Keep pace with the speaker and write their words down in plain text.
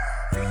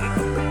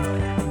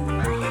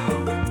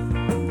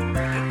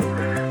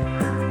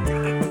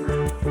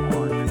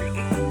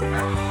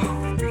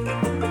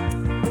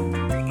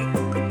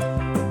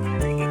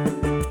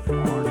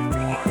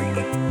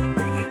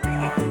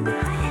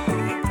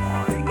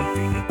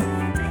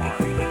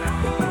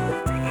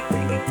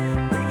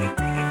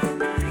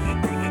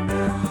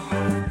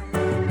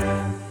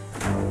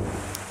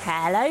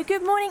Hello,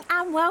 good morning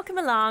and welcome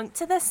along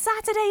to the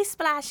Saturday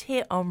Splash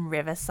here on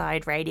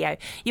Riverside Radio.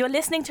 You're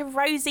listening to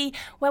Rosie,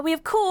 where we,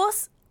 of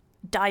course,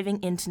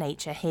 diving into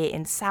nature here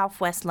in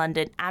southwest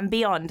London and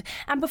beyond.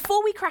 And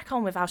before we crack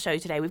on with our show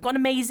today, we've got an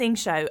amazing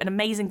show, an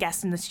amazing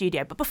guest in the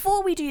studio. But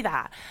before we do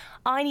that,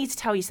 I need to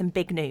tell you some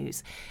big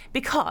news,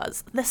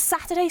 because the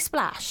Saturday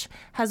Splash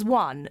has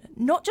won,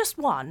 not just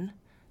one,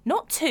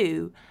 not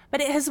two,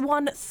 but it has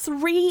won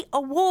 3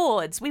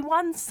 awards. We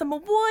won some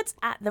awards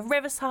at the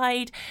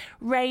Riverside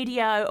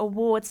Radio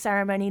Awards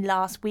ceremony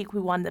last week.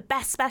 We won the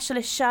Best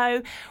Specialist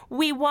Show,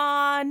 we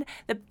won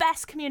the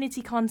Best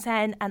Community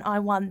Content, and I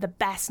won the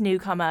Best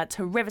Newcomer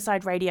to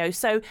Riverside Radio.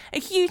 So a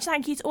huge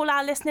thank you to all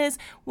our listeners,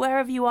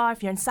 wherever you are,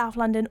 if you're in South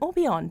London or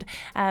beyond.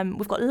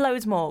 We've got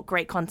loads more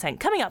great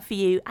content coming up for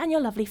you and your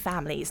lovely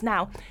families.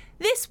 Now,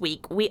 this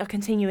week, we are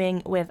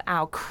continuing with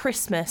our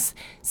Christmas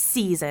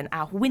season,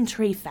 our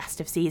wintry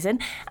festive season,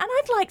 and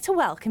I'd like to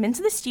welcome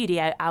into the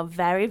studio our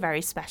very,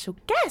 very special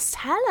guest.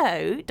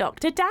 Hello,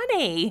 Dr.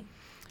 Dani.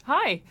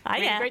 Hi.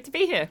 Really great to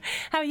be here.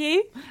 How are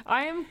you?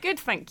 I am good,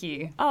 thank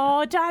you.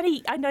 Oh,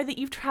 Dani, I know that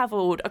you've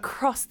travelled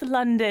across the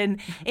London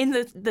in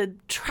the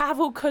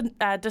travel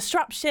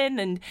disruption,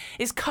 and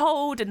it's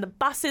cold and the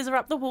buses are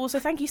up the wall, so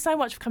thank you so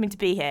much for coming to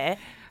be here.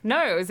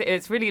 No,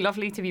 it's really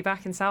lovely to be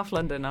back in South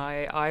London.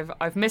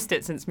 I've missed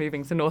it since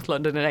moving to North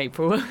London in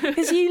April.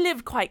 Because you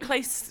lived quite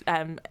close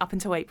up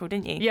until April,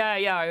 didn't you?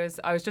 Yeah.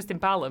 I was just in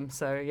Balham,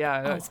 so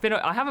yeah. Oh.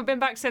 I haven't been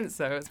back since,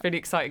 so it's really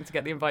exciting to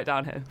get the invite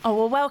down here. Oh,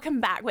 well,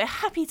 welcome back. We're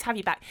happy to have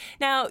you back.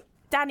 Now,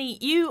 Dani,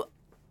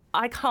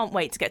 I can't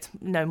wait to get to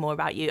know more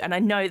about you. And I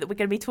know that we're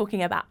going to be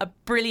talking about a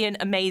brilliant,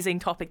 amazing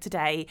topic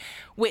today,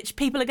 which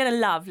people are going to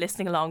love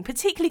listening along,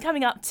 particularly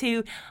coming up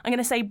to, I'm going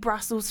to say,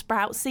 Brussels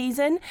sprout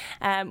season.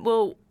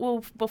 We'll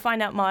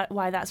find out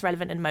why that's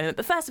relevant in a moment.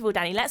 But first of all,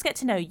 Dani, let's get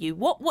to know you.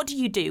 What do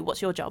you do?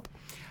 What's your job?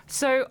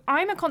 So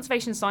I'm a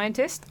conservation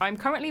scientist. I'm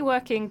currently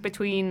working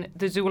between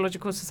the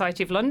Zoological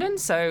Society of London,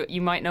 so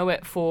you might know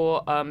it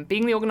for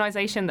being the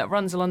organisation that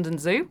runs the London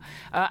Zoo,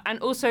 and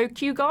also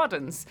Kew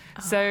Gardens.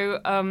 Oh.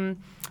 So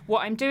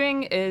what I'm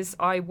doing is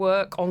I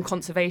work on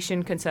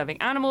conservation,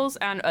 conserving animals,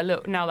 and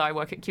now that I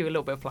work at Kew, a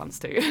little bit of plants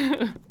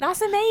too.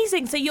 That's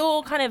amazing. So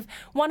you're kind of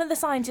one of the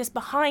scientists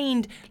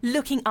behind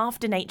looking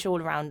after nature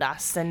all around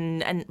us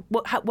and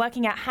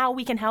working out how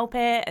we can help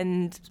it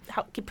and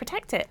help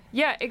protect it.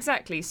 Yeah,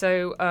 exactly.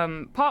 So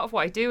part of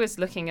what I do is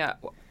looking at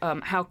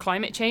how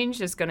climate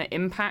change is going to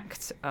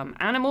impact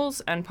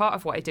animals, and part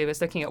of what I do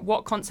is looking at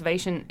what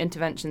conservation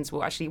interventions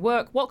will actually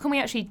work. What can we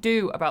actually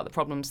do about the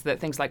problems that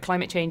things like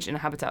climate change and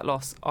habitat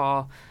loss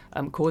are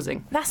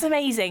causing? That's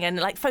amazing, and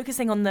like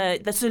focusing on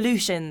the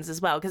solutions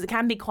as well, because it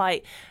can be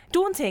quite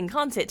daunting,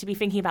 can't it, to be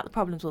thinking about the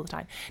problems all the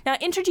time. Now, I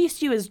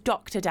introduced you as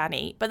Dr.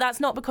 Dani, but that's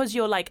not because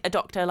you're like a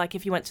doctor, like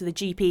if you went to the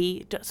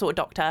GP sort of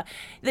doctor.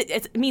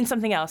 It means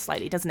something else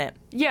slightly, doesn't it?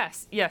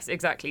 Yes,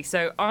 exactly.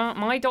 So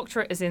my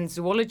doctorate is in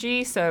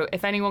zoology, so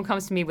if anyone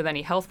comes to me with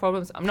any health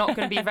problems, I'm not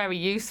going to be very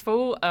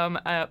useful.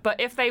 But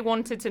if they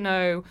wanted to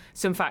know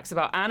some facts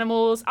about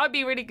animals, I'd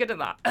be really good at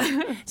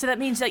that. So that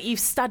means that you've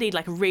studied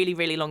like a really,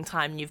 really long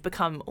time, and you've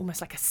become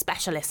almost like a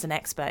specialist and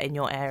expert in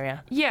your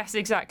area. Yes,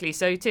 exactly.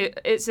 So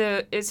it's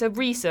a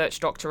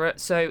research doctorate.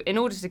 So in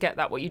order to get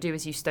that, what you do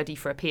is you study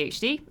for a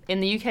PhD. In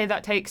the UK,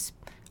 that takes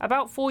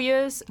about 4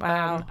 years.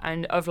 Wow.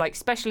 And of like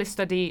specialist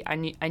study,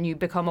 and you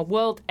become a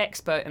world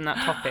expert in that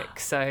topic.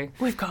 So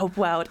we've got a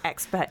world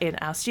expert in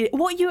our studio.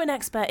 What are you an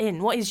expert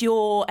in? What is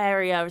your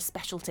area of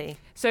specialty?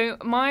 So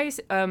my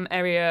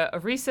area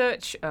of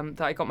research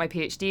that I got my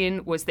PhD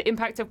in was the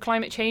impact of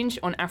climate change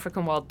on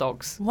African wild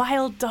dogs.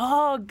 Wild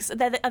dogs?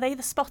 Are they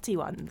the spotty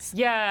ones?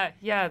 Yeah,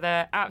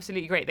 they're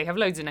absolutely great. They have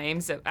loads of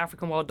names: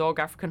 African wild dog,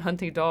 African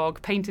hunting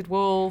dog, painted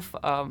wolf.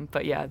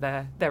 But yeah,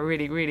 they're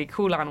really, really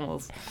cool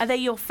animals. Are they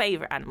your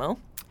favourite animal?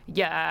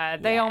 Yeah,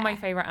 they are my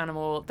favourite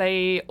animal.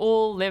 They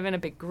all live in a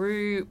big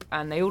group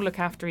and they all look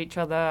after each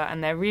other,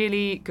 and they're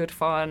really good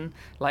fun.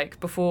 Like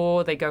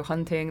before they go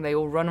hunting, they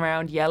all run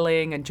around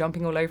yelling and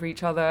jumping all over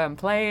each other and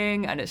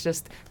playing, and it's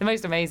just the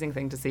most amazing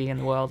thing to see in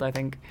the world, I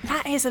think.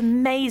 That is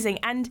amazing.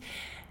 And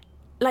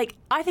like,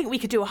 I think we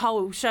could do a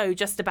whole show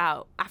just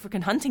about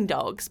African hunting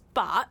dogs,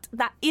 but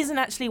that isn't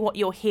actually what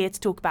you're here to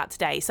talk about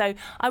today. So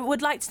I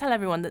would like to tell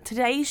everyone that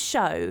today's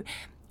show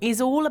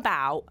is all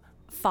about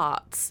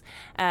farts.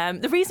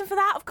 The reason for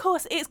that, of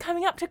course, is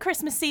coming up to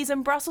Christmas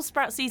season. Brussels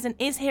sprout season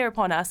is here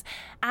upon us,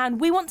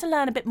 and we want to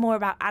learn a bit more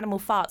about animal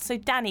farts. So,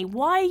 Dani,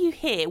 why are you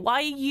here? Why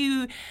are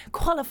you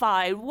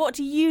qualified? What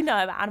do you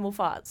know about animal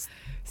farts?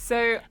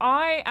 So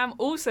I am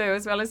also,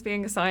 as well as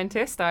being a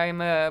scientist,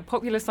 I'm a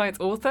popular science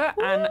author.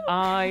 Woo! And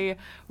I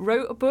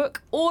wrote a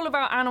book all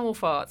about animal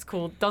farts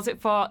called Does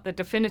It Fart? The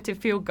Definitive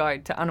Field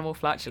Guide to Animal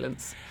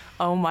Flatulence.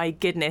 Oh my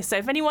goodness. So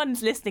if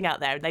anyone's listening out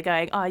there and they're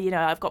going, oh,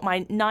 I've got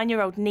my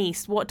 9-year-old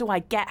niece, what do I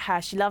get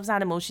her? She loves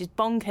animals. She's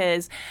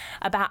bonkers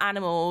about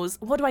animals.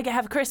 What do I get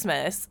her for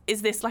Christmas?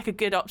 Is this like a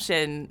good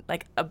option,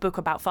 like a book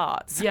about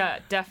farts? Yeah,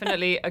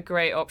 definitely a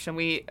great option.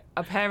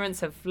 Our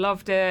parents have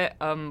loved it.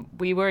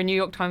 We were a New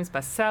York Times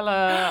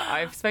bestseller.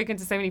 I've spoken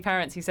to so many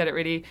parents who said it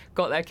really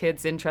got their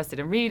kids interested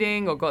in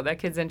reading or got their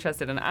kids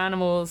interested in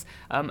animals.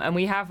 And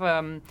we have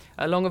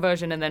a longer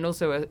version and then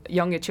also a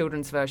younger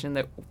children's version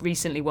that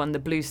recently won the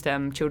Blue Stem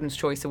Children's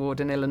Choice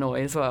Award in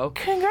Illinois as well.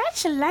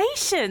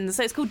 Congratulations!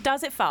 So it's called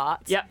Does It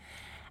Fart? Yeah.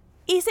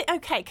 Is it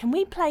okay? Can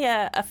we play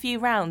a few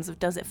rounds of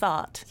Does It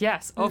Fart?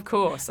 Yes, of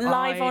course.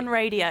 Live on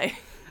radio.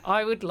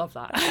 I would love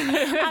that.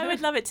 I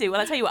would love it too.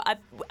 Well, I'll tell you what,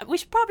 we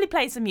should probably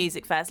play some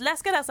music first.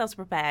 Let's get ourselves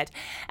prepared.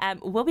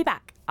 We'll be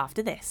back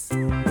after this.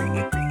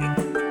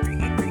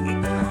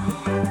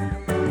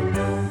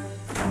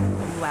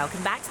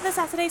 Welcome back to the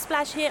Saturday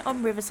Splash here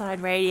on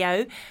Riverside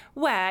Radio,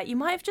 where you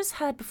might have just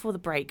heard before the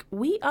break,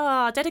 we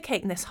are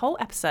dedicating this whole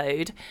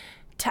episode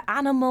to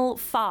animal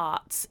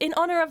farts in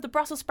honour of the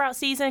Brussels sprout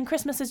season.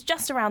 Christmas is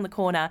just around the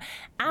corner,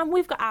 and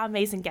we've got our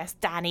amazing guest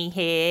Dani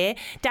here.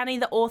 Dani,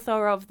 the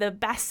author of the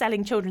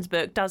best-selling children's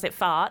book Does It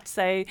Fart?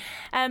 So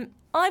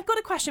I've got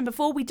a question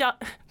before we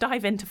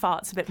dive into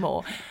farts a bit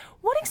more.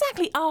 What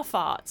exactly are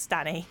farts,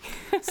 Dani?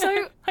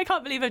 So I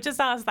can't believe I've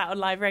just asked that on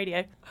live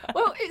radio.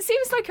 Well, it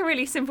seems like a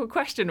really simple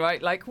question, right?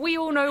 Like, we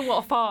all know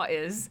what a fart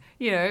is.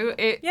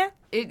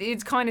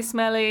 It's kind of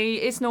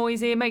smelly, it's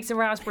noisy, it makes a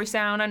raspberry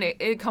sound, and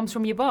it comes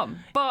from your bum.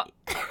 But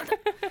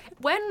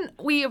when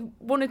we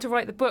wanted to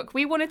write the book,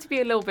 we wanted to be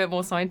a little bit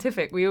more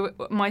scientific.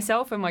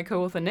 Myself and my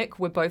co-author Nick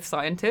were both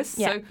scientists,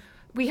 so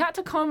we had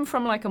to come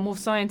from like a more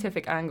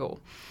scientific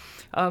angle.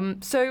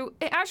 So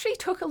it actually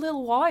took a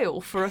little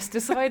while for us to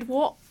decide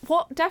what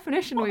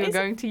definition we were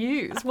going to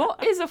use.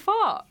 What is a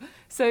fart?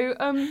 So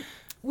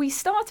we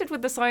started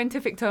with the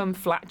scientific term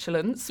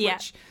flatulence,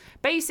 which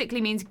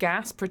basically means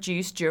gas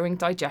produced during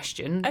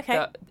digestion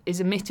that is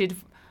emitted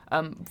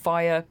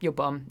via your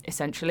bum,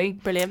 essentially.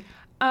 Brilliant.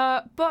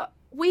 But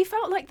we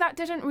felt like that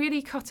didn't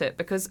really cut it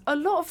because a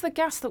lot of the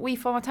gas that we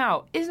fart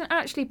out isn't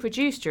actually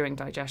produced during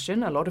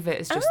digestion. A lot of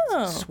it is just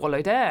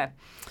swallowed air.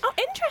 Oh,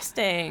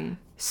 interesting.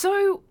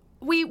 So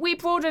we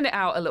broadened it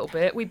out a little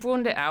bit. We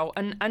broadened it out,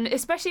 and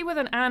especially with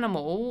an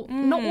animal,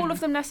 not all of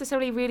them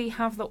necessarily really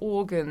have the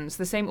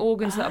same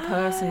organs that a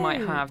person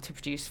might have to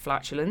produce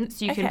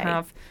flatulence. You can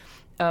have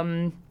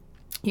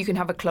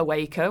a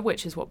cloaca,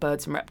 which is what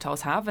birds and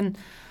reptiles have, and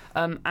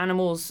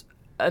animals.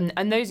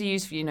 And those are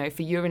used for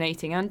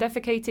urinating and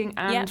defecating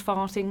and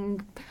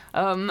farting.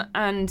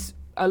 And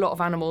a lot of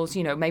animals,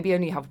 maybe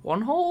only have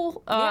one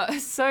hole.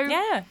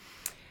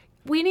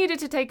 We needed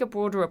to take a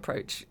broader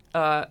approach.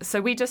 So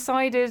we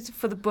decided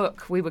for the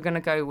book we were going to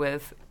go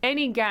with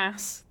any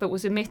gas that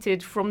was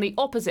emitted from the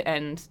opposite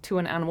end to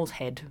an animal's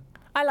head.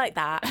 I like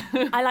that.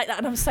 And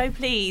I'm so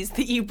pleased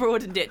that you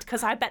broadened it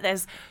because I bet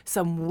there's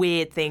some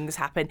weird things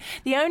happen.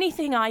 The only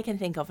thing I can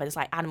think of as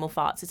like animal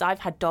farts is I've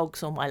had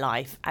dogs all my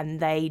life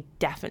and they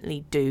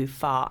definitely do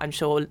fart. I'm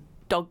sure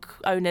dog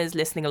owners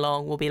listening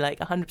along will be like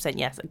 100%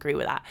 yes, agree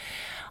with that.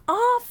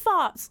 Are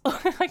farts,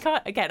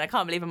 I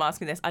can't believe I'm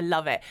asking this. I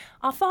love it.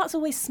 Are farts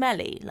always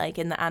smelly, like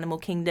in the animal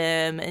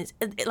kingdom?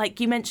 Like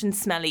you mentioned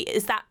smelly.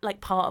 Is that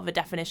like part of a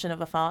definition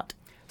of a fart?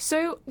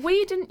 So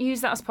we didn't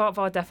use that as part of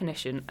our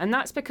definition, and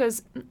that's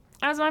because,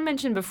 as I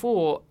mentioned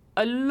before,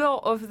 a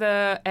lot of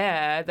the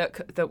air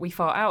that we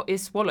fart out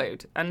is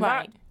swallowed, and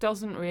that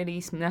doesn't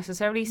really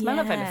necessarily smell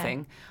of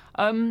anything.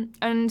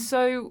 And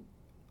so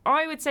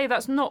I would say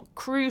that's not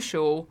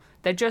crucial.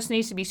 There just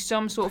needs to be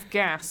some sort of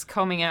gas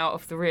coming out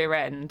of the rear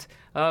end.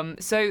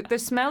 So the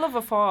smell of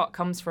a fart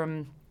comes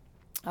from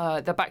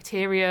the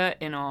bacteria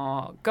in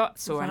our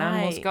guts or an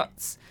animal's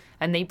guts,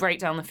 and they break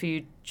down the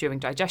food during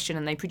digestion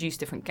and they produce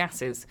different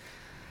gases.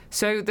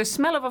 So the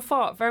smell of a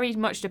fart very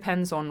much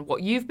depends on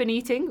what you've been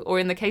eating, or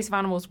in the case of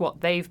animals, what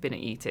they've been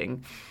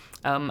eating.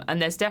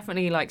 And there's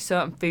definitely like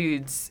certain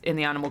foods in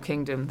the animal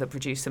kingdom that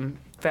produce some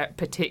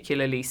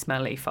particularly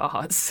smelly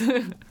farts.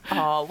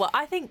 Oh, well,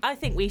 I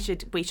think we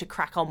should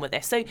crack on with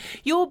this. So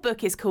your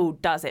book is called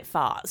Does It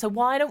Fart? So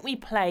why don't we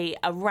play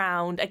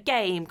a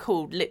game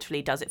called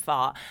literally Does It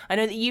Fart? I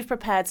know that you've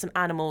prepared some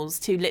animals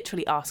to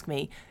literally ask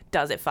me,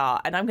 does it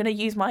fart? And I'm going to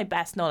use my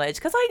best knowledge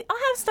because I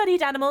have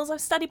studied animals,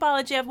 I've studied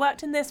biology, I've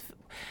worked in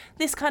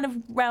this kind of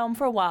realm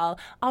for a while.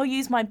 I'll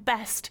use my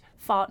best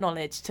fart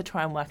knowledge to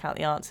try and work out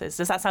the answers.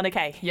 Does that sound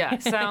okay? Yeah,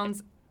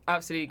 sounds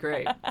absolutely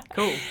great.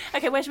 Cool.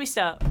 Okay, where should we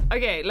start?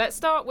 Okay, let's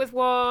start with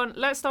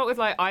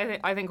like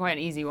I think quite an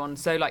easy one.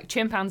 So like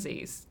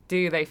chimpanzees,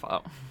 do they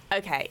fart?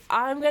 Okay,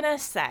 I'm going to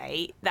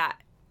say that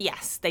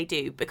yes, they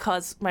do,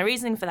 because my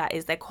reasoning for that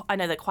is I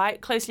know they're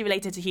quite closely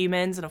related to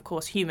humans, and of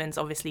course humans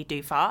obviously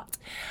do fart.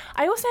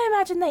 I also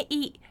imagine they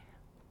eat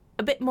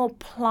a bit more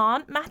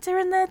plant matter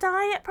in their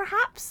diet,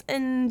 perhaps.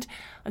 And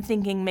I'm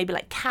thinking maybe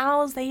like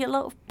cows, they eat a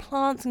lot of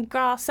plants and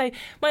grass. So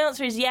my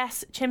answer is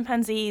yes,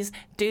 chimpanzees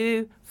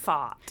do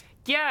fart.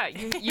 Yeah,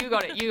 you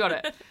got it. You got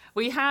it.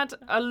 We had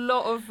a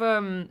lot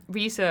of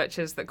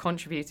researchers that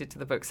contributed to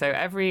the book. So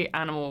every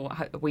animal,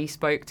 we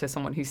spoke to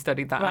someone who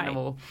studied that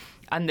animal.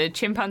 And the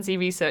chimpanzee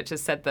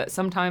researchers said that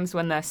sometimes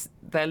when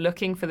they're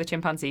looking for the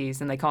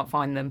chimpanzees and they can't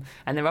find them,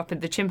 and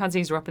the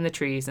chimpanzees are up in the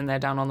trees and they're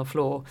down on the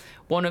floor,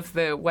 one of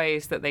the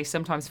ways that they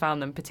sometimes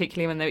found them,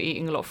 particularly when they're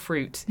eating a lot of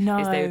fruit,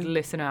 is they would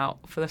listen out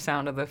for the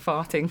sound of the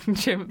farting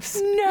chimps.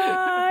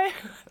 No,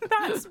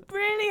 that's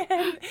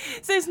brilliant.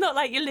 So it's not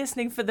like you're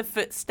listening for the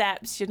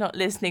footsteps, you're not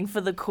listening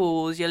for the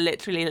calls, you're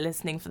literally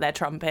listening for their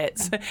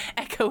trumpets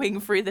echoing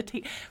through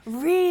the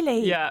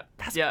Really? Yeah,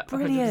 that's brilliant.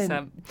 brilliant.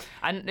 100%.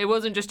 And it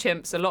wasn't just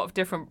chimps, a lot of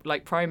different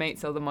like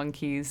primates, other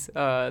monkeys.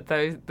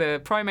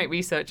 The primate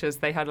researchers,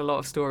 they had a lot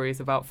of stories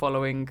about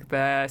following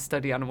their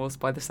study animals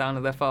by the sound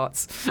of their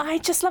farts. I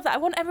just love that. I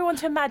want everyone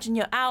to imagine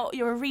you're out,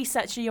 you're a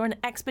researcher, you're on an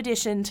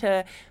expedition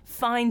to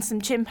find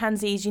some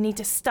chimpanzees. You need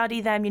to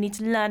study them, you need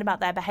to learn about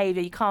their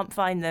behaviour. You can't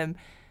find them.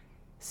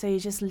 So you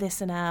just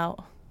listen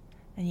out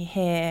and you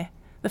hear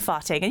the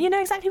farting and you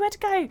know exactly where to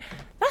go.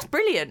 That's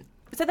brilliant.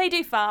 So they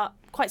do fart,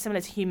 quite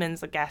similar to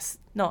humans, I guess.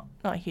 Not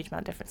a huge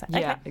amount of difference.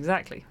 Yeah, okay.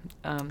 exactly.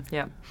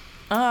 Yeah.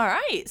 All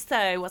right,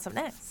 so what's up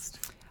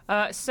next?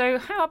 So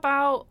how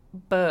about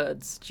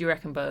birds? Do you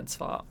reckon birds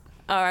fart?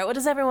 All right, what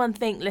does everyone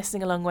think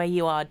listening along where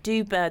you are?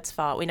 Do birds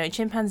fart? We know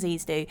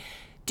chimpanzees do.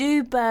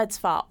 Do birds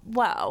fart?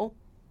 Well,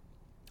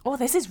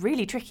 this is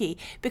really tricky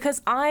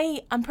because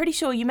I'm pretty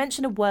sure you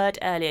mentioned a word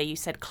earlier. You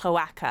said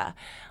cloaca.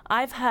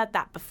 I've heard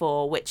that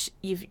before, which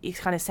you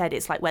kind of said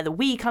it's like where the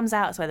wee comes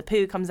out, it's where the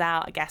poo comes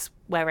out, I guess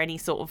where any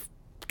sort of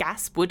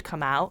gas would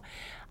come out.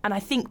 And I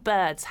think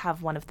birds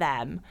have one of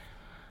them.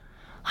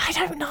 I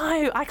don't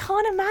know. I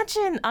can't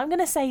imagine. I'm going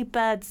to say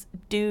birds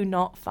do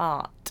not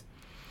fart.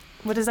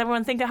 What does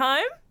everyone think at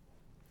home?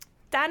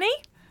 Danny?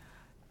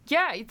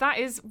 Yeah, that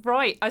is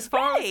right. As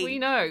far as we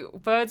know,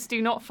 birds do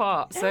not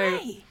fart. So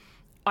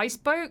I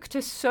spoke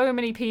to so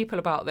many people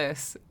about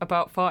this,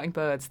 about farting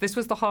birds. This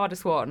was the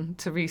hardest one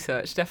to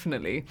research,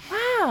 definitely.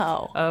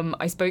 Wow.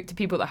 I spoke to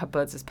people that had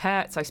birds as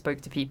pets. I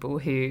spoke to people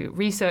who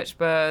researched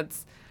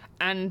birds.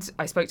 And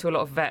I spoke to a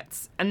lot of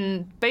vets.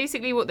 And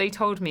basically what they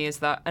told me is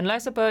that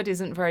unless a bird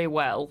isn't very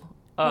well,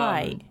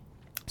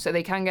 so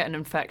they can get an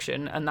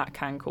infection and that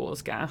can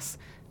cause gas,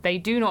 they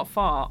do not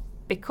fart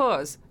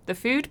because the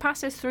food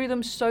passes through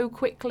them so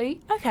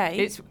quickly.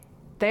 Okay.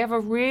 They have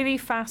a really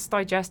fast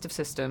digestive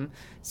system,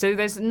 so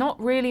there's not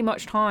really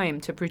much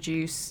time to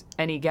produce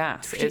any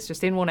gas. It's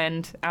just in one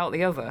end, out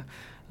the other.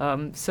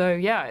 So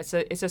yeah,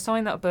 it's a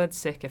sign that a bird's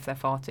sick if they're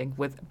farting.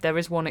 There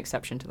is one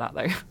exception to that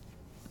though.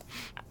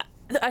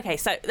 Okay,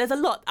 so there's a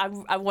lot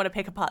I want to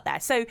pick apart there.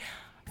 So,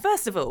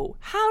 first of all,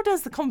 how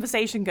does the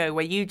conversation go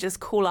where you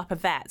just call up a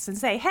vet and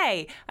say,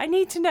 hey, I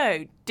need to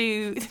know,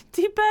 do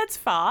birds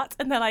fart?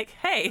 And they're like,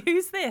 hey,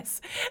 who's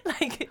this?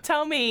 Like,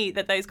 tell me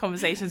that those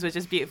conversations were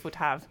just beautiful to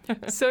have.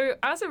 So,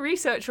 as a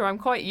researcher, I'm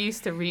quite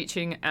used to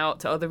reaching out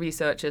to other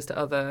researchers, to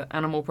other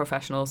animal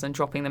professionals and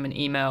dropping them an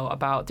email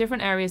about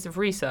different areas of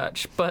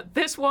research. But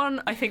this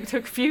one, I think,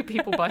 took a few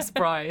people by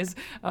surprise.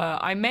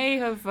 I may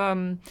have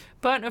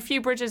burnt a few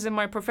bridges in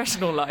my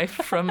professional life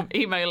from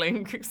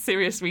emailing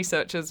serious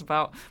researchers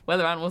about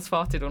whether animals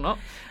farted or not.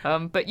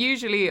 But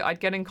usually I'd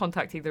get in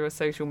contact either on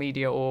social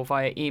media or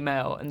via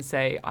email and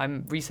say,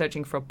 I'm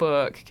researching for a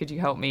book, could you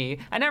help me?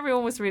 And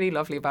everyone was really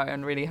lovely about it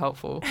and really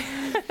helpful.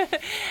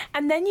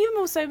 And then you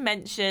also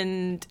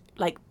mentioned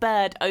like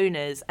bird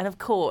owners, and of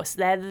course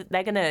they're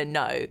going to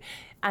know.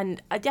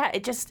 And yeah,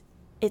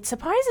 it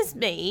surprises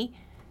me.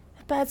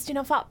 Birds do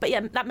not fart, but yeah,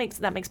 that makes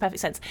perfect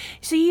sense.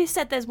 So you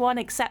said there's one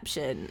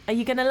exception. Are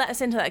you going to let us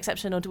into that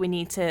exception, or do we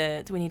need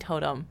to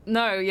hold on?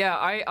 No,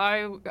 yeah,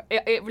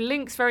 it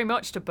links very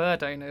much to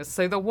bird owners.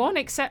 So the one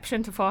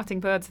exception to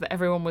farting birds that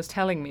everyone was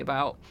telling me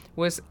about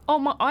was,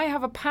 I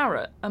have a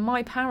parrot and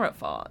my parrot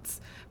farts.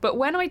 But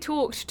when I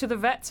talked to the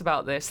vets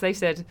about this, they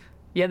said,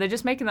 yeah, they're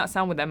just making that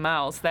sound with their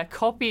mouths. They're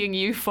copying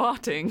you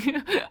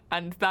farting,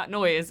 and that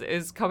noise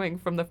is coming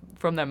from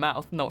their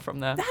mouth, not from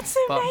their That's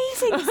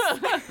amazing.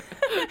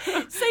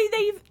 So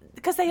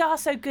because they are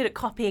so good at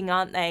copying,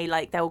 aren't they?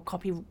 Like they'll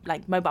copy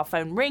like mobile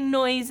phone ring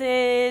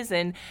noises,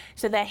 and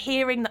so they're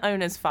hearing the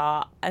owner's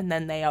fart, and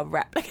then they are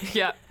replicating.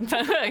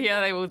 Yeah,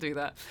 yeah, they will do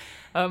that.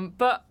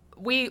 But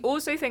we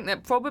also think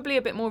that probably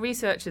a bit more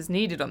research is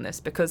needed on this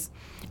because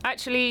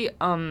actually.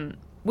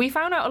 We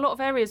found out a lot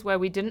of areas where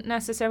we didn't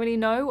necessarily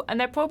know, and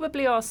there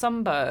probably are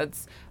some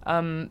birds.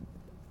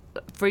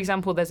 For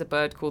example, there's a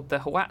bird called the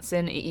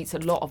Hoatzin. It eats a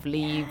lot of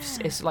leaves.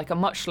 Yeah. It's like a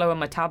much slower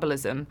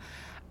metabolism,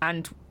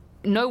 and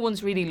no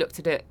one's really looked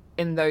at it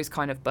in those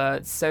kind of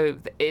birds. So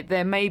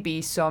there may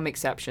be some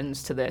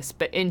exceptions to this,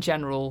 but in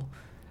general,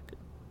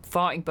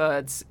 farting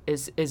birds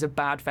is a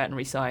bad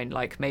veterinary sign.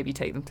 Like, maybe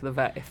take them to the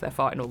vet if they're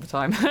farting all the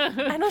time.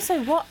 And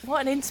also, what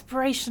an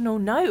inspirational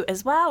note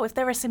as well. If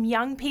there are some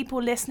young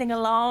people listening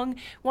along,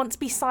 want to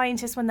be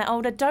scientists when they're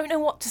older, don't know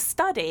what to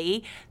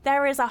study,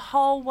 there is a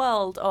whole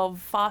world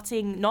of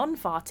farting,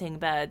 non-farting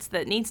birds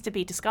that needs to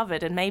be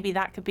discovered, and maybe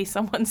that could be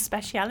someone's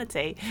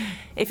speciality.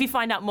 If you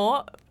find out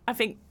more, I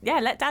think,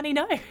 let Dani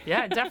know.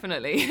 Yeah,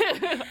 definitely.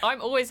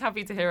 I'm always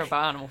happy to hear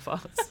about animal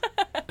farts.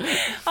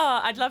 Oh,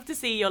 I'd love to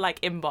see your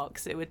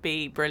inbox. It would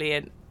be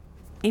brilliant.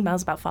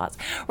 Emails about farts.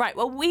 Right,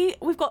 well,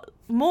 we've got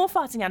more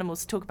farting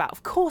animals to talk about.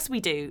 Of course we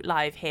do,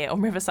 live here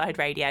on Riverside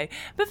Radio.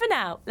 But for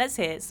now, let's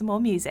hear some more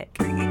music.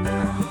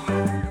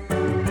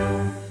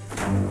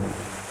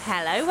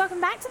 Hello, welcome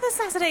back to the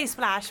Saturday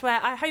Splash, where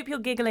I hope you're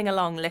giggling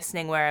along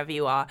listening wherever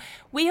you are.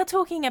 We are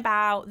talking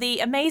about the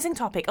amazing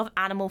topic of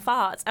animal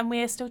farts, and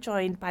we are still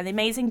joined by the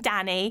amazing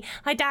Dani.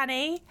 Hi,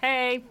 Dani.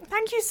 Hey.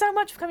 Thank you so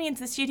much for coming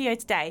into the studio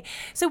today.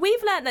 So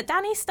we've learned that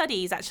Dani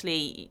studies,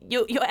 actually,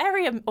 your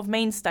area of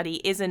main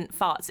study isn't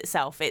farts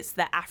itself, it's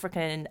the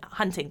African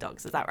hunting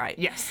dogs, is that right?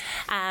 Yes.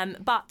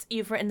 But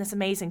you've written this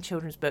amazing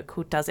children's book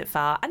called Does It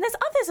Fart? And there's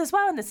others as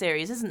well in the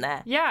series, isn't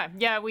there?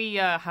 Yeah, we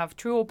have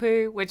True or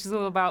Poo, which is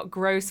all about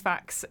gross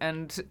facts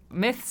and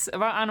myths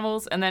about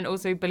animals, and then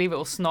also Believe It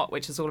or Snot,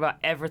 which is all about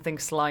everything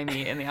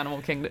slimy in the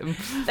animal kingdom.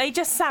 They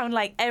just sound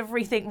like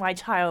everything my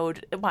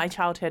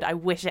childhood I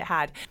wish it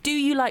had. Do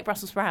you like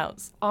Brussels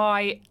sprouts?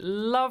 I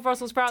love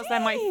Brussels sprouts. They're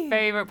my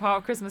favourite part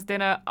of Christmas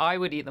dinner. I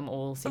would eat them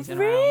all season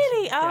round.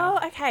 Really? Oh,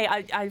 Yeah. okay.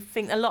 I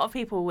think a lot of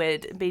people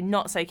would be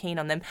not so keen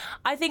on them.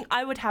 I think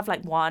I would have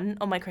one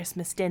on my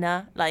Christmas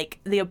dinner,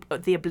 the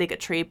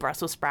obligatory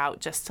Brussels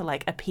sprout, just to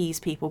appease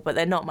people, but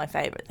they're not my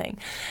favourite thing.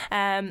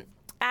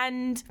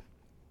 And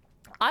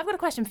I've got a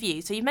question for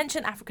you. So you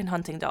mentioned African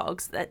hunting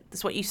dogs.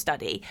 That's what you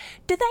study.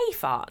 Do they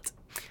fart?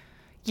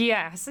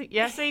 Yes,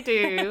 they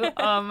do.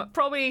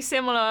 Probably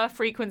similar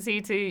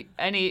frequency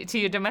to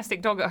your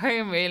domestic dog at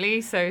home, really.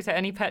 So to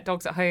any pet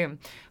dogs at home.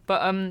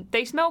 But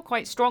they smell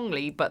quite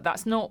strongly. But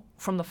that's not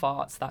from the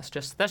farts. That's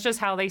just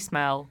how they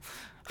smell.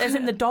 As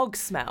in the dog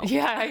smell.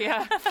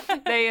 Yeah.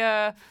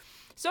 They.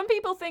 Some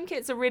people think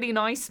it's a really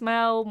nice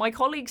smell. My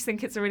colleagues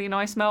think it's a really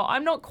nice smell.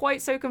 I'm not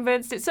quite so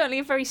convinced. It's certainly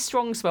a very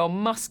strong smell,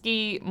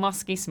 musky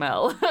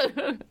smell.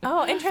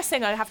 Oh,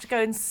 interesting. I'd have to go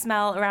and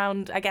smell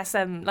around, I guess,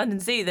 London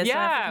Zoo. There's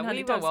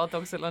we've got wild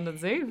dogs at London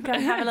Zoo. Go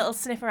and have a little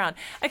sniff around.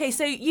 Okay,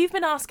 so you've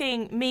been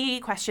asking me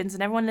questions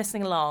and everyone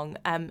listening along,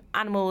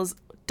 animals,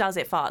 does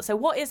it fart? So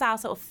what is our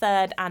sort of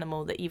third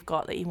animal that you've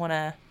got that you want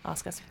to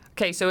ask us?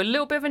 Okay, so a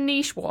little bit of a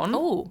niche one.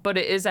 Ooh. But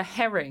it is a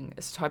herring.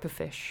 It's a type of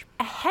fish.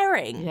 A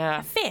herring? Yeah.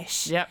 A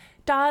fish? Yep.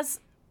 Does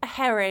a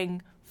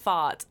herring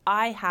fart?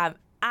 I have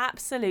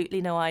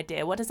absolutely no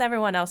idea. What does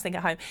everyone else think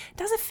at home?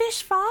 Does a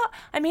fish fart?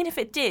 I mean, if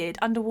it did,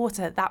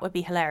 underwater, that would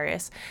be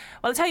hilarious.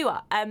 Well, I'll tell you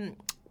what,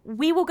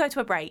 we will go to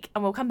a break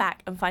and we'll come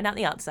back and find out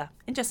the answer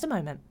in just a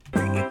moment.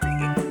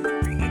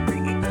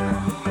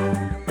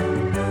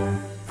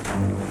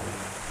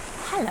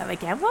 Hello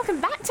again.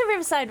 Welcome back to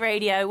Riverside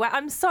Radio, where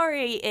I'm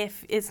sorry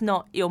if it's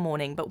not your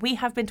morning, but we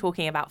have been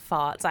talking about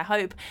farts. I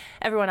hope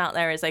everyone out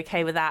there is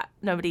okay with that.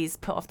 Nobody's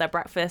put off their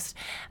breakfast.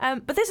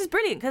 But this is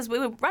brilliant because we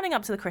were running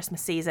up to the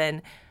Christmas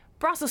season.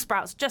 Brussels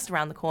sprouts just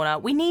around the corner.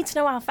 We need to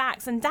know our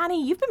facts. And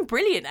Dani, you've been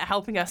brilliant at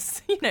helping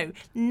us,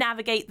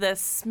 navigate the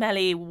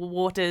smelly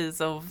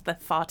waters of the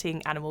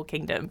farting animal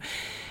kingdom.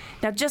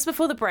 Now, just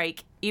before the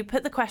break, you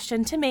put the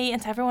question to me and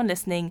to everyone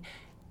listening,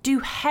 do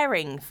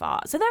herring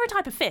fart? So they're a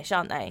type of fish,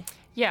 aren't they?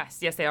 Yes,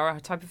 they are a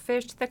type of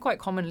fish. They're quite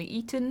commonly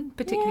eaten,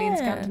 particularly in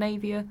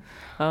Scandinavia.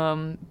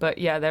 But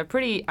yeah, they're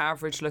pretty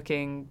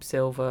average-looking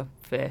silver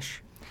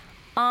fish.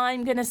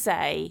 I'm going to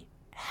say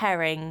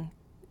herring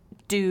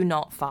do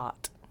not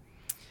fart.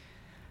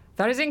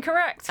 That is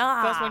incorrect.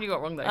 First one you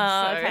got wrong, though.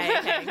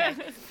 Okay.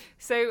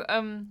 So,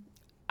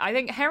 I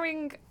think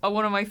herring are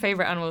one of my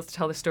favourite animals to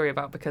tell this story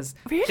about because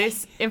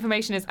this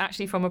information is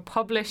actually from a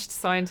published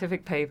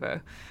scientific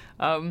paper.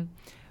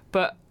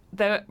 But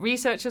the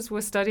researchers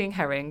were studying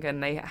herring,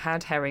 and they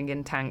had herring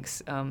in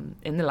tanks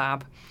in the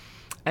lab.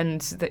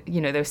 And,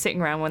 they were sitting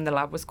around when the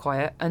lab was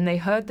quiet, and they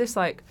heard this,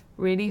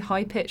 really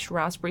high-pitched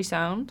raspberry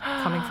sound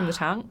coming from the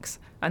tanks.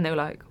 And they were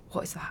like,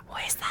 what is that?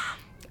 What is that?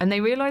 And they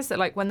realised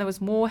that, when there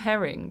was more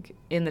herring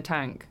in the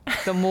tank,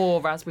 the more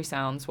raspberry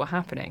sounds were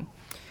happening.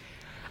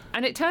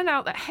 And it turned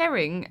out that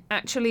herring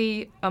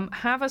actually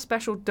have a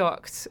special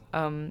duct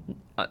on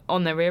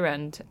their rear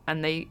end,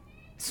 and they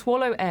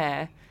swallow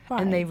air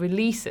and they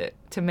release it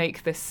to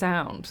make this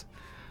sound.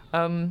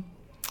 And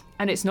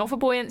it's not for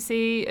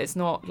buoyancy, it's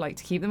not to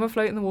keep them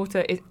afloat in the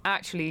water, it's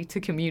actually to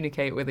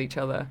communicate with each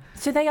other.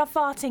 So they are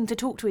farting to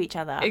talk to each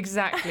other?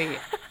 Exactly.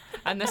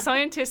 And the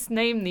scientists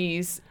name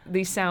these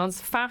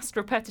sounds fast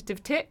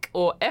repetitive tick,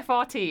 or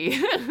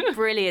FRT.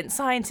 Brilliant.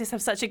 Scientists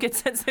have such a good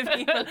sense of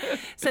humour.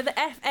 So the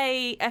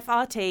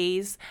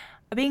FRTs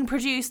are being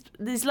produced,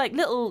 there's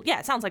little,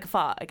 it sounds like a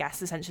fart, I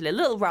guess, essentially, a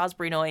little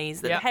raspberry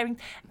noise that the herring,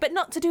 but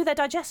not to do their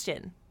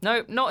digestion.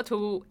 No, not at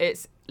all.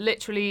 It's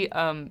literally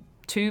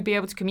to be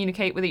able to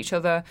communicate with each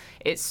other.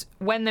 It's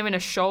when they're in a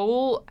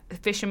shoal,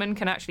 fishermen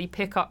can actually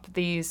pick up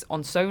these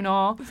on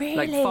sonar,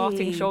 like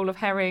farting shoal of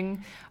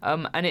herring,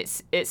 and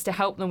it's to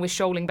help them with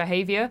shoaling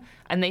behaviour.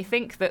 And they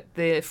think that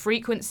the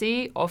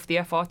frequency of the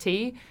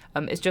FRT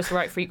is just the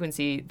right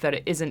frequency that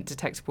it isn't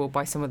detectable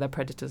by some of their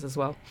predators as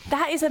well.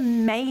 That is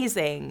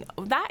amazing.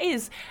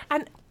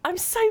 And I'm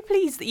so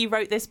pleased that you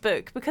wrote this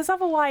book, because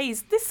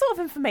otherwise this sort of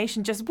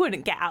information just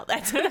wouldn't get out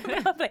there to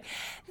the public.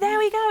 There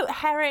we go.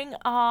 Herring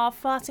are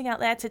farting out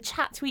there to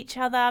chat to each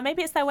other.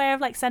 Maybe it's their way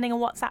of like sending a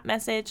WhatsApp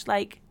message,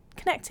 like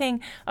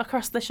connecting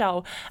across the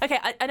shoal. Okay,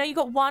 I know you've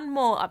got one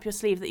more up your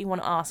sleeve that you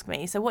want to ask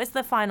me. So what is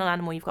the final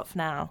animal you've got for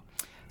now?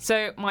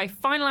 So my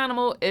final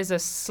animal is a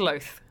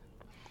sloth.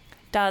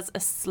 Does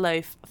a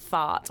sloth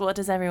fart? What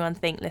does everyone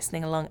think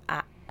listening along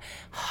at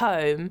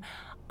home?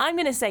 I'm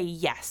going to say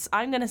yes.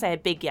 I'm going to say a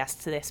big yes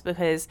to this,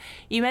 because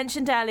you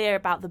mentioned earlier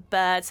about the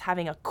birds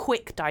having a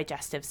quick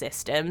digestive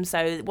system, so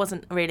it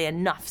wasn't really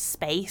enough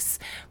space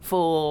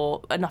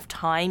for enough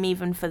time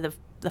even for the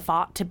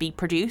fart to be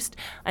produced.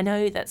 I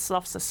know that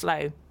sloths are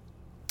slow,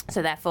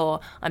 so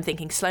therefore I'm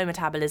thinking slow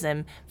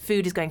metabolism,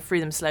 food is going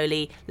through them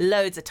slowly,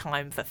 loads of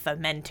time for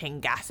fermenting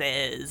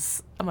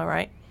gases. Am I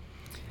right?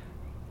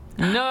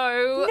 No.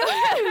 No,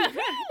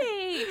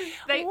 really?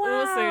 They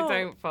also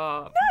don't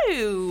fart.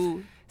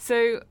 No.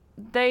 So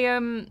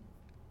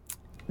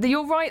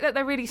you're right that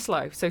they're really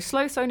slow. So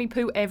sloths only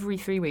poo every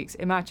 3 weeks.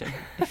 Imagine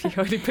if you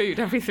only pooed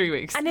every 3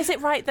 weeks. And is it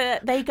right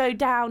that they go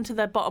down to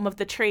the bottom of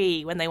the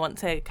tree when they want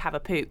to have a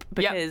poop?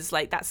 Because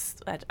like that's,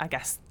 I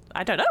guess,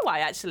 I don't know why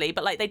actually,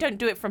 but like they don't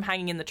do it from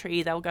hanging in the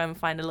tree. They'll go and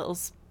find a little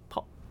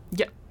spot.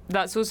 Yeah.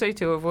 That's also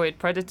to avoid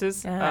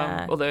predators,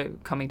 although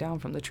coming down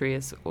from the tree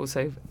is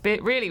also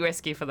really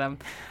risky for them.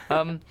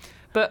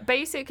 But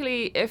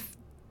basically, if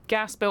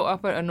gas built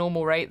up at a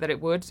normal rate that it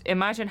would,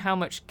 imagine how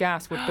much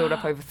gas would build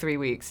up over 3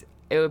 weeks.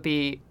 It would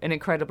be an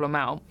incredible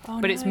amount.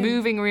 But it's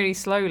moving really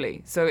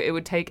slowly, so it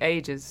would take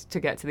ages to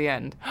get to the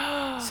end.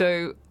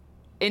 So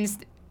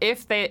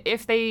if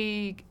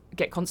they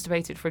get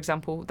constipated, for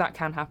example, that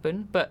can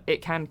happen, but it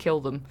can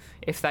kill them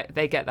if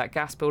they get that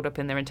gas build-up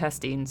in their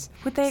intestines.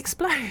 Would they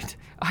explode?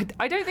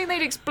 I don't think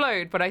they'd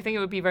explode, but I think it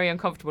would be very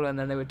uncomfortable and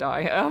then they would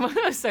die.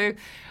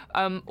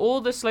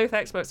 All the sloth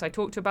experts I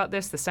talked to about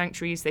this, the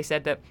sanctuaries, they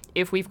said that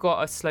if we've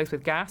got a sloth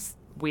with gas,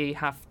 we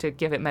have to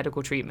give it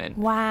medical treatment.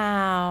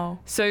 Wow.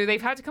 So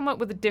they've had to come up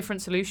with a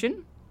different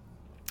solution,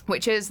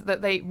 which is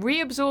that they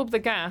reabsorb the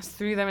gas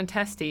through their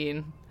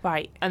intestine.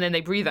 Right. And then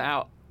they breathe it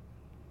out.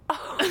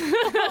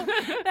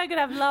 They're going to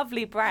have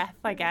lovely breath,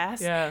 I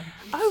guess. Yeah.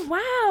 Oh,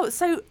 wow.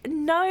 So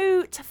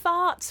no to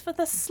farts for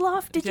the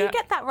sloth. Did you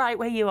get that right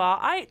where you are?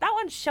 That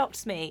one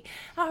shocked me.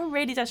 That one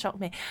really does shock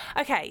me.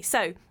 Okay,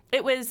 so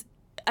it was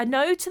a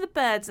no to the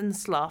birds and the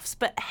sloths,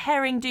 but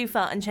herring do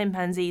fart and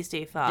chimpanzees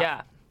do fart.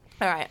 Yeah.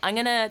 All right, I'm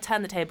going to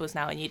turn the tables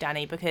now on you,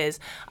 Dani, because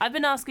I've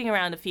been asking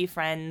around a few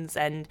friends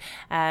and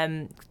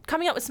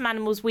coming up with some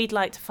animals we'd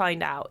like to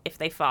find out if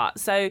they fart.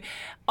 So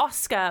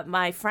Oscar,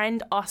 my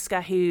friend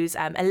Oscar, who's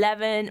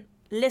 11,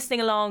 listening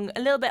along,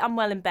 a little bit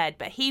unwell in bed,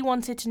 but he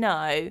wanted to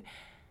know,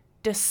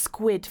 does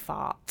squid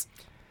fart?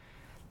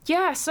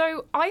 Yeah,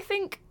 so I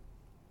think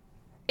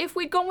if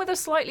we'd gone with a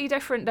slightly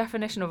different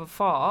definition of a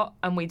fart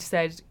and we'd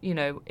said,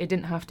 it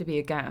didn't have to be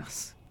a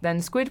gas,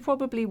 then squid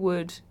probably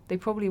would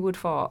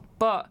fart.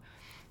 But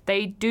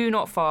they do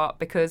not fart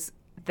because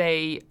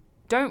they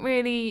don't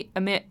really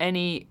emit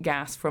any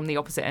gas from the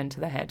opposite end to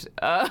the head.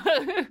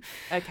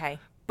 Okay.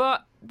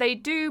 But they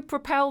do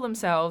propel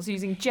themselves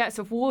using jets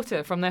of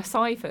water from their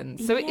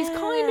siphons. So it is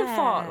kind of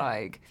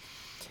fart-like.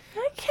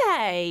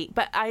 Okay.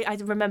 But I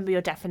remember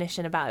your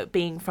definition about it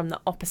being from the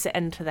opposite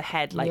end to the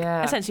head, like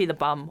essentially the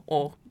bum,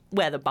 or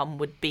where the bum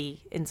would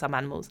be in some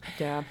animals.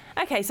 Yeah.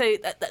 Okay, so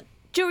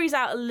jury's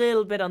out a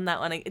little bit on that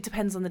one. It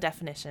depends on the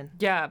definition.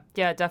 Yeah,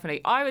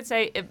 definitely. I would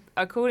say,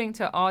 according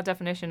to our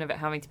definition of it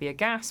having to be a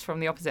gas from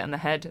the opposite end of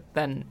the head,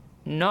 then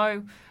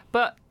no.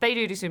 But they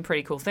do some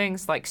pretty cool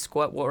things, like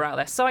squirt water out of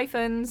their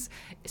siphons,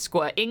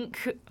 squirt ink.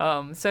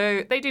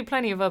 So they do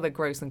plenty of other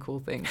gross and cool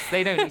things.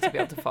 They don't need to be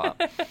able to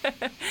fart.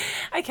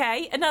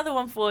 Okay, another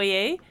one for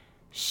you.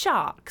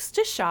 Sharks.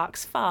 Do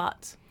sharks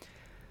fart?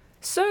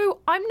 So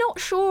I'm not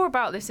sure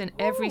about this in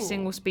every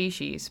single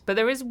species, but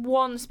there is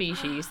one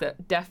species that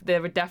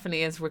there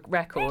definitely is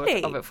record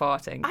of it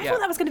farting. I thought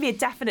that was going to be a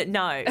definite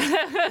no.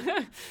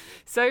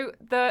 So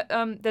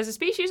there's a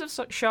species of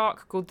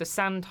shark called the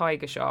sand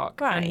tiger shark.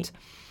 Right. And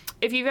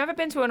if you've ever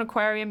been to an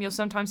aquarium, you'll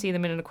sometimes see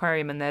them in an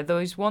aquarium, and they're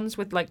those ones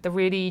with like the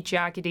really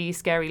jaggedy,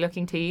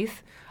 scary-looking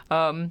teeth.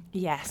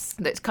 Yes.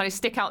 That kind of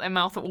stick out their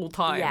mouth at all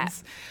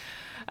times.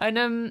 Yeah.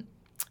 And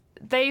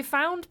they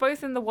found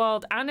both in the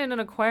wild and in an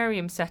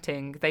aquarium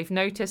setting, they've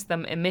noticed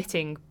them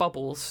emitting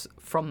bubbles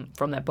from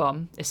their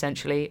bum,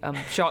 essentially.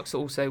 Sharks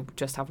also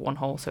just have one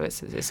hole, so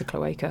it's a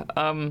cloaca.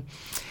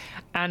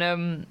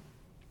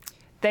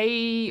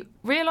 They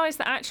realised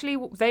that actually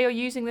they are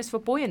using this for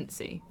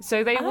buoyancy.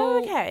 So they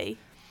will... Okay.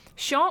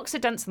 Sharks are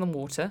denser than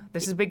water.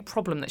 This is a big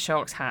problem that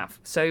sharks have.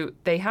 So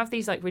they have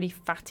these like really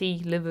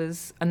fatty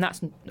livers, and that's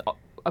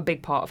a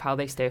big part of how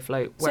they stay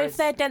afloat. So if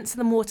they're denser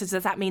than water,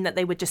 does that mean that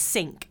they would just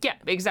sink? Yeah,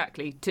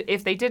 exactly.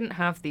 If they didn't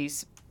have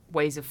these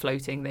ways of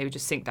floating, they would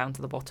just sink down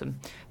to the bottom.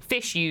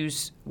 Fish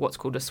use what's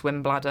called a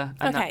swim bladder,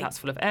 and that's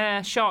full of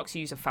air. Sharks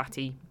use a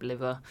fatty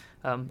liver.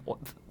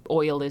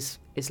 Oil is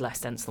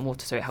less dense than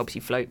water, so it helps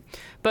you float.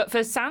 But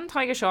for sand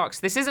tiger sharks,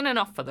 this isn't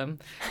enough for them,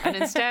 and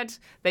instead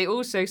they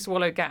also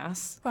swallow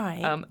gas,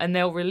 right? And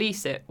they'll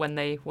release it when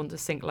they want to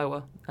sink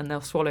lower, and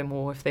they'll swallow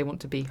more if they want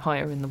to be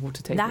higher in the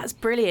water table. That's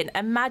brilliant.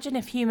 Imagine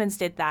if humans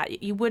did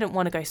that. You wouldn't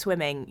want to go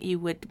swimming. You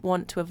would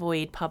want to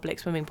avoid public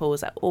swimming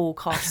pools at all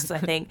costs, I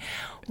think.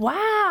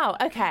 Wow.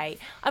 Okay.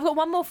 I've got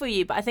one more for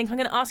you, but I think I'm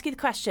going to ask you the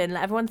question,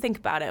 let everyone think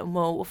about it, and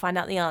we'll find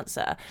out the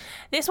answer.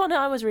 This one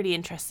I was really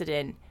interested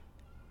in.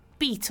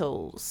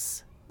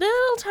 Beetles.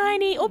 Little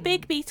tiny or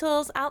big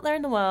beetles out there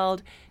in the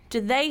world. Do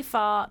they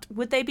fart?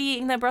 Would they be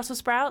eating their Brussels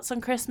sprouts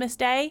on Christmas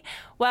Day?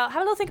 Well,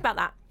 have a little think about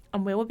that,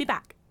 and we will be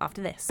back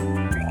after this.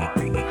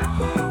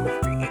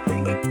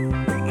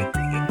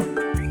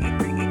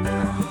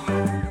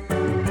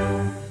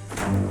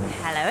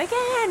 Hello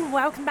again.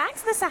 Welcome back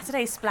to the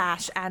Saturday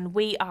Splash, and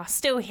we are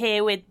still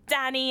here with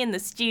Dani in the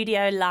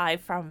studio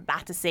live from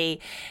Battersea.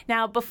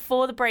 Now,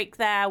 before the break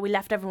there, we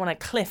left everyone a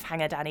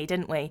cliffhanger, Dani,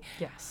 didn't we?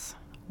 Yes.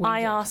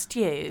 I asked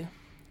you,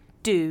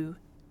 do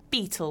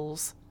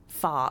beetles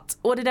fart?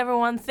 What did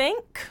everyone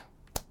think?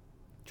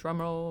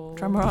 Drumroll.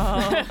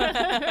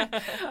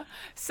 Drumroll.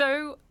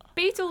 So,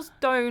 beetles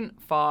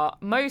don't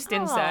fart. Most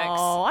insects.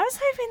 Oh, I was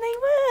hoping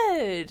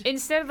they would.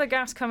 Instead of the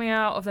gas coming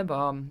out of their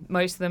bum,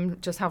 most of them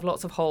just have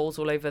lots of holes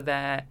all over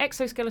their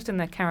exoskeleton,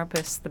 their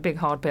carapace, the big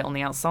hard bit on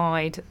the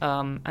outside,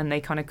 and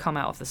they kind of come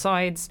out of the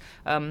sides.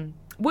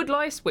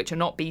 Woodlice, which are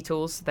not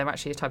beetles, they're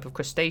actually a type of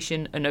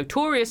crustacean, are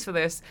notorious for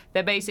this.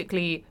 They're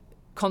basically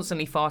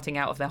constantly farting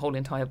out of their whole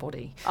entire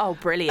body. Oh,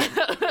 brilliant.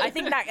 I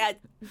think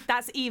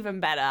that's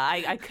even better.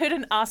 I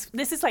couldn't ask.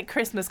 This is like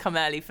Christmas come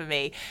early for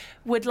me.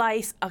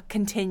 Woodlice are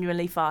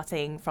continually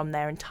farting from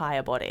their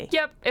entire body.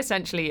 Yep,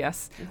 essentially,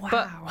 yes.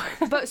 Wow.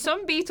 But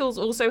some beetles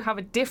also have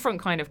a different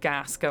kind of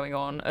gas going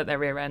on at their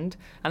rear end,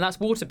 and that's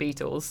water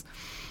beetles.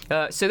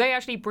 So they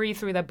actually breathe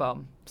through their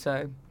bum.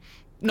 So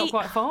not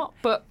quite fart,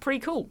 but pretty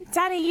cool.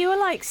 Dani, you were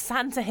like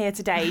Santa here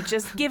today,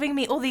 just giving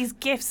me all these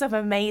gifts of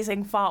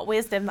amazing fart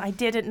wisdom that I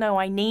didn't know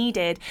I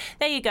needed.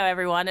 There you go,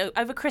 everyone.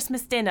 Over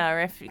Christmas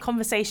dinner, if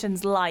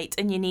conversation's light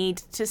and you need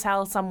to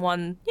tell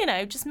someone,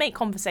 just make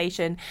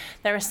conversation,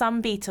 there are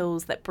some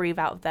beetles that breathe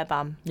out of their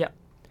bum. Yep.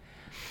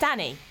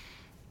 Dani,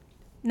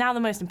 now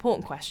the most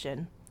important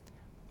question.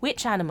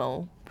 Which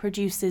animal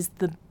produces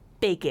the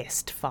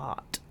biggest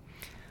fart?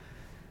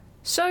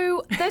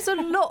 So there's a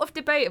lot of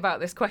debate about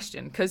this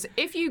question, because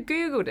if you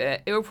Googled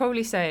it, it will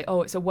probably say,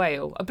 oh, it's a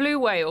whale. A blue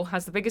whale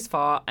has the biggest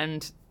fart,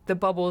 and the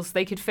bubbles,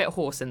 they could fit a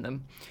horse in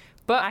them.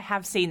 But I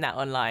have seen that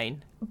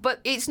online. But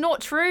it's not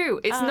true.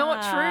 It's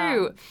not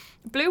true.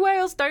 Blue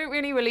whales don't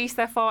really release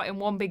their fart in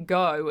one big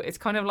go. It's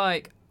kind of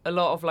like a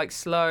lot of like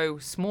slow,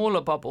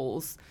 smaller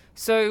bubbles.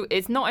 So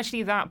it's not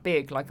actually that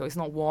big. Like, it's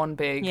not one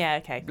big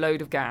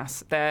load of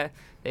gas.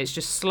 It's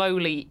just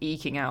slowly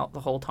eking out the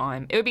whole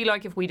time. It would be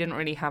like if we didn't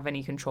really have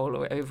any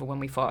control over when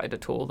we farted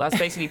at all. That's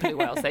basically blue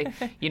whales.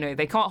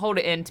 They can't hold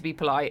it in to be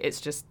polite.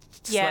 It's just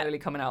slowly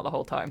coming out the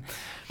whole time.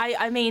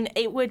 I mean,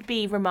 it would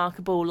be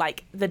remarkable,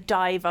 like the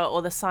diver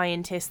or the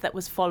scientist that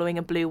was following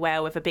a blue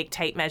whale with a big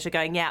tape measure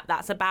going,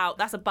 that's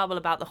a bubble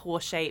about the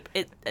horse shape.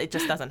 It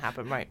just doesn't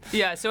happen, right?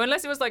 Yeah, so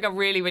unless it was like a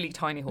really, really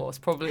tiny horse,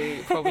 probably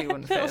wouldn't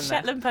fit in there.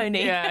 Shetland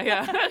pony.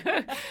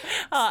 Yeah.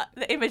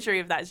 The imagery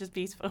of that is just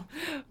beautiful.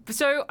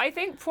 So I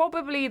think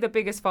probably the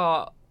biggest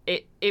fart,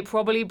 it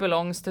probably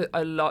belongs to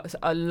a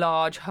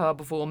large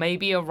herbivore,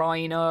 maybe a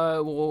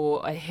rhino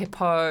or a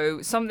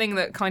hippo, something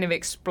that kind of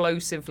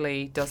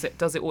explosively does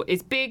it all.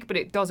 It's big, but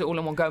it does it all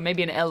in one go.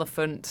 Maybe an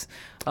elephant,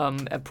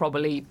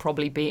 probably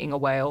beating a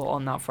whale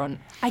on that front.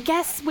 I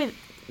guess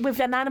with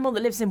an animal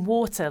that lives in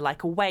water,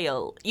 like a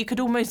whale, you could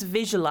almost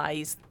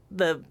visualise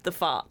the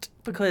fart,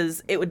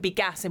 because it would be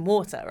gas in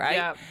water, right?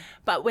 Yeah.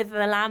 But with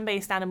the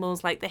land-based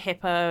animals like the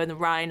hippo and the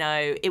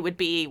rhino, it would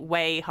be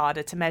way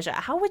harder to measure.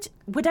 How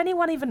would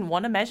anyone even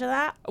want to measure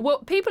that? Well,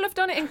 people have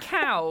done it in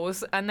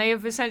cows, and they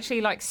have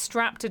essentially like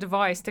strapped a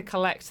device to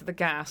collect the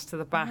gas to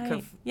the back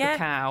of the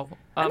cow.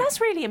 And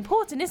that's really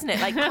important, isn't it?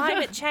 Like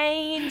climate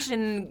change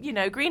and,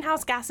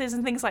 greenhouse gases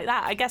and things like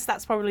that. I guess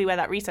that's probably where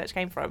that research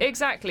came from.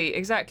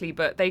 Exactly.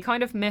 But they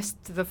kind of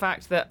missed the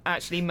fact that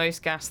actually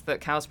most gas that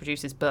cows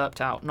produce is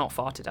burped out, not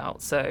farted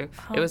out. So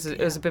it was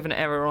a bit of an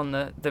error on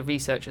the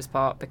researchers'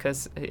 part,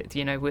 because,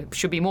 we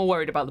should be more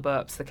worried about the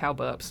burps, the cow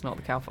burps, not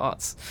the cow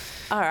farts.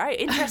 All right.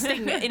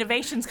 Interesting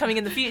innovations coming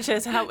in the future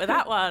to help with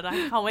that one.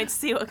 I can't wait to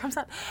see what comes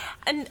up.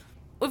 And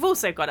we've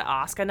also got to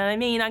ask, and I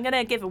mean, I'm going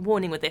to give a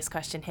warning with this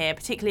question here,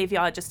 particularly if you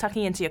are just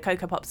tucking into your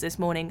Cocoa Pops this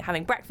morning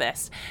having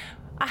breakfast.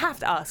 I have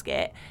to ask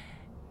it.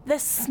 The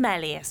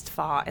smelliest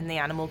fart in the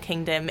animal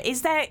kingdom,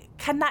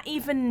 can that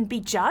even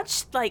be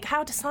judged? Like,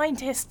 how do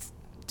scientists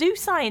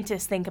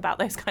think about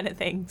those kind of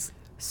things?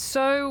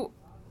 So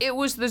it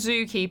was the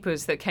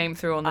zookeepers that came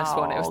through on this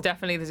one. It was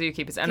definitely the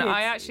zookeepers. And good.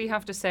 I actually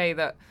have to say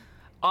that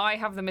I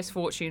have the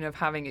misfortune of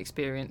having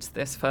experienced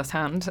this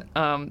firsthand.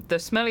 The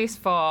smelliest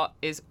fart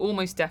is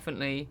almost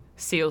definitely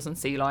seals and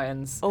sea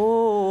lions.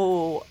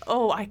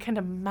 Oh, I can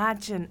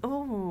imagine.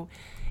 Oh,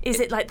 is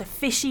it like the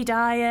fishy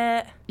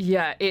diet?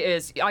 Yeah, it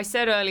is. I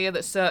said earlier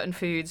that certain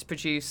foods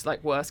produce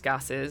like worse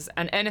gases,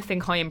 and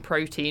anything high in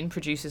protein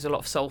produces a lot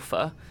of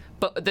sulfur.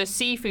 But the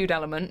seafood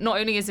element, not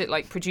only is it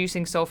like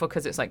producing sulfur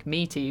because it's like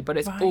meaty, but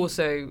it's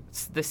also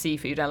the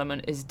seafood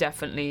element is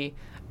definitely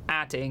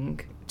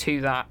adding to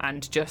that,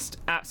 and just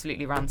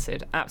absolutely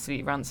rancid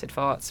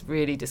farts.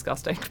 Really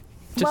disgusting.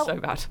 Just so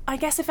bad. I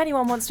guess if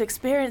anyone wants to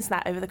experience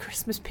that over the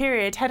Christmas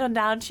period, head on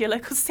down to your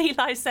local sea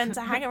life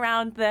centre, hang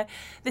around the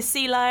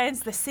sea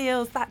lions, the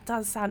seals. That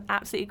does sound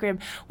absolutely grim.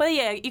 Well,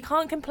 yeah, you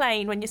can't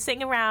complain when you're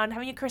sitting around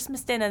having your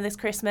Christmas dinner this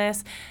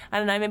Christmas. I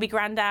don't know, maybe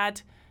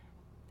Grandad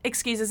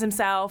excuses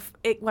himself.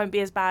 It won't be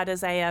as bad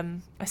as a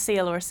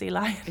seal or a sea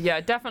lion. Yeah,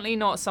 definitely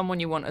not someone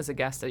you want as a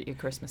guest at your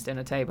Christmas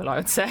dinner table, I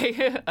would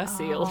say. A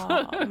seal.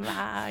 Oh,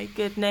 my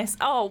goodness.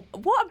 Oh,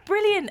 what a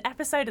brilliant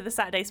episode of the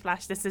Saturday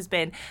Splash this has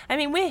been. I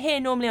mean, we're here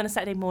normally on a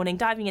Saturday morning,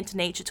 diving into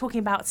nature, talking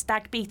about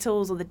stag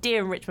beetles or the deer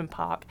in Richmond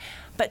Park,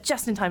 but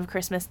just in time for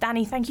Christmas.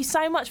 Dani, thank you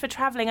so much for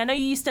travelling. I know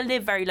you used to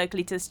live very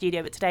locally to the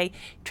studio, but today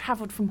you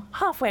travelled from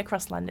halfway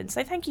across London,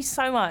 so thank you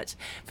so much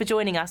for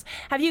joining us.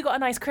 Have you got a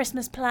nice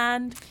Christmas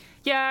planned?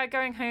 Yeah,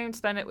 going home to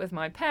spend it with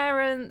my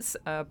parents,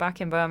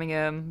 back in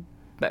Birmingham,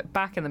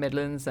 back in the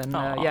Midlands, and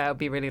yeah, it'll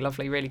be really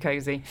lovely, really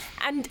cosy.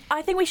 And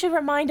I think we should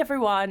remind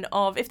everyone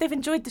of, if they've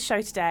enjoyed the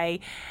show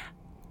today,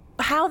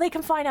 how they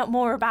can find out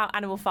more about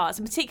animal farts,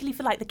 and particularly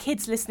for like the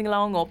kids listening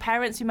along or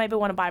parents who maybe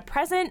want to buy a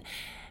present,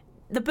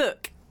 the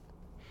book.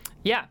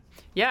 Yeah.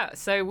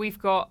 So we've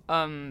got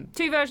 2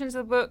 versions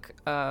of the book.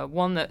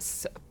 One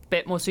that's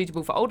bit more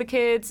suitable for older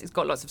kids. It's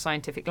got lots of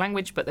scientific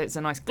language, but there's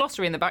a nice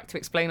glossary in the back to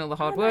explain all the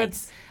hard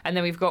words. Nice. And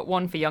then we've got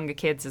one for younger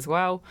kids as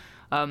well.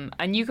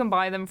 And you can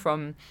buy them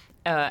from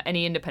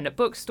any independent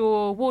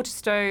bookstore,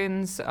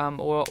 Waterstones,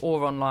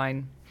 or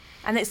online.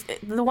 And it's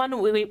the one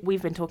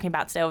we've been talking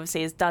about today,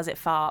 obviously, is Does It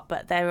Fart?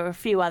 But there are a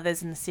few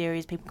others in the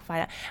series people can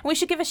find out. And we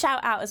should give a shout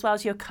out as well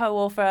to your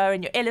co-author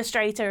and your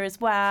illustrator as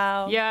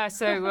well. Yeah,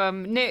 so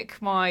Nick,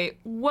 my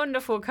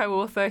wonderful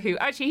co-author, he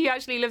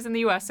actually lives in the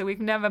US, so we've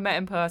never met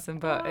in person,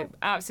 but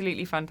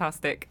absolutely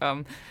fantastic.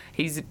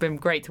 He's been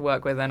great to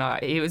work with, and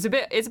it's a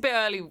bit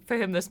early for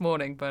him this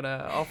morning, but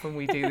often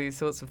we do these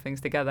sorts of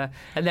things together.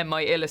 And then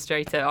our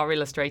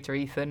illustrator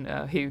Ethan,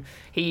 who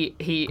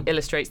he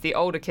illustrates the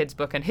older kids'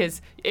 book, and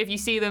if you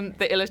see them,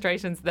 the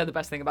illustrations, they're the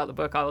best thing about the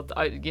book.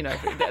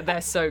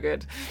 They're so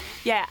good.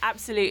 Yeah,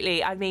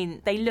 absolutely. I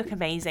mean, they look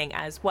amazing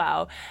as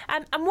well.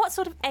 And what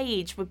sort of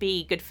age would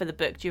be good for the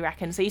book, do you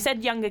reckon? So you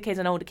said younger kids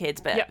and older kids,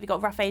 but have you got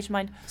a rough age in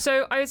mind?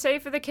 So I would say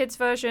for the kids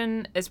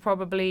version, it's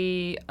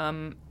probably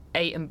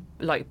 8 and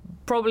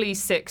probably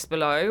 6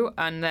 below,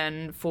 and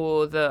then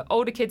for the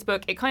older kids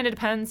book, it kind of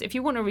depends. If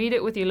you want to read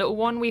it with your little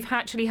one, we've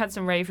actually had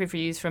some rave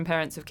reviews from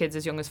parents of kids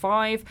as young as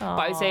 5. Aww. But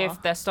I'd say if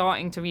they're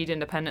starting to read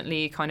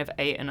independently, kind of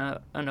 8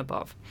 and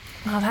above.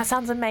 Oh, that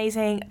sounds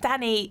amazing.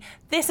 Dani,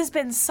 this has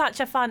been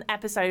such a fun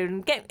episode. In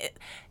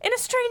a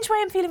strange way,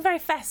 I'm feeling very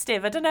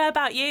festive. I don't know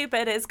about you,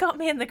 but it's got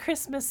me in the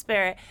Christmas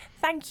spirit.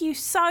 Thank you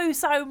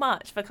so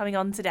much for coming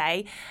on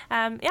today.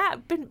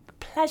 It's been a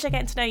pleasure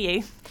getting to know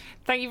you.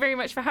 Thank you very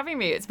much for having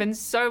me. It's been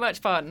so much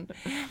fun.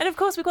 And of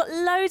course, we've got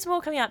loads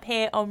more coming up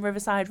here on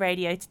Riverside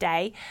Radio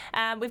today.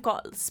 We've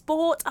got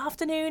sport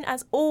afternoon,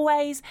 as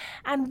always.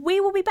 And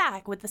we will be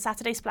back with the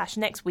Saturday Splash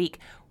next week,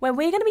 where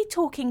we're going to be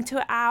talking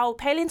to our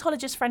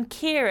paleontologist friend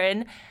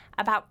Kieran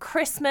about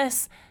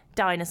Christmas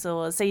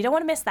dinosaurs. So you don't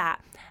want to miss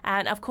that.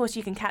 And of course,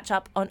 you can catch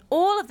up on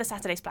all of the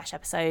Saturday Splash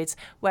episodes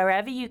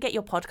wherever you get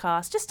your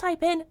podcast. Just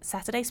type in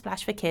Saturday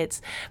Splash for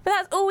Kids. But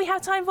that's all we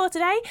have time for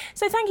today.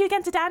 So thank you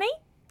again to Dani.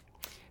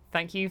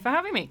 Thank you for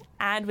having me.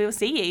 And we'll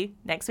see you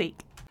next week.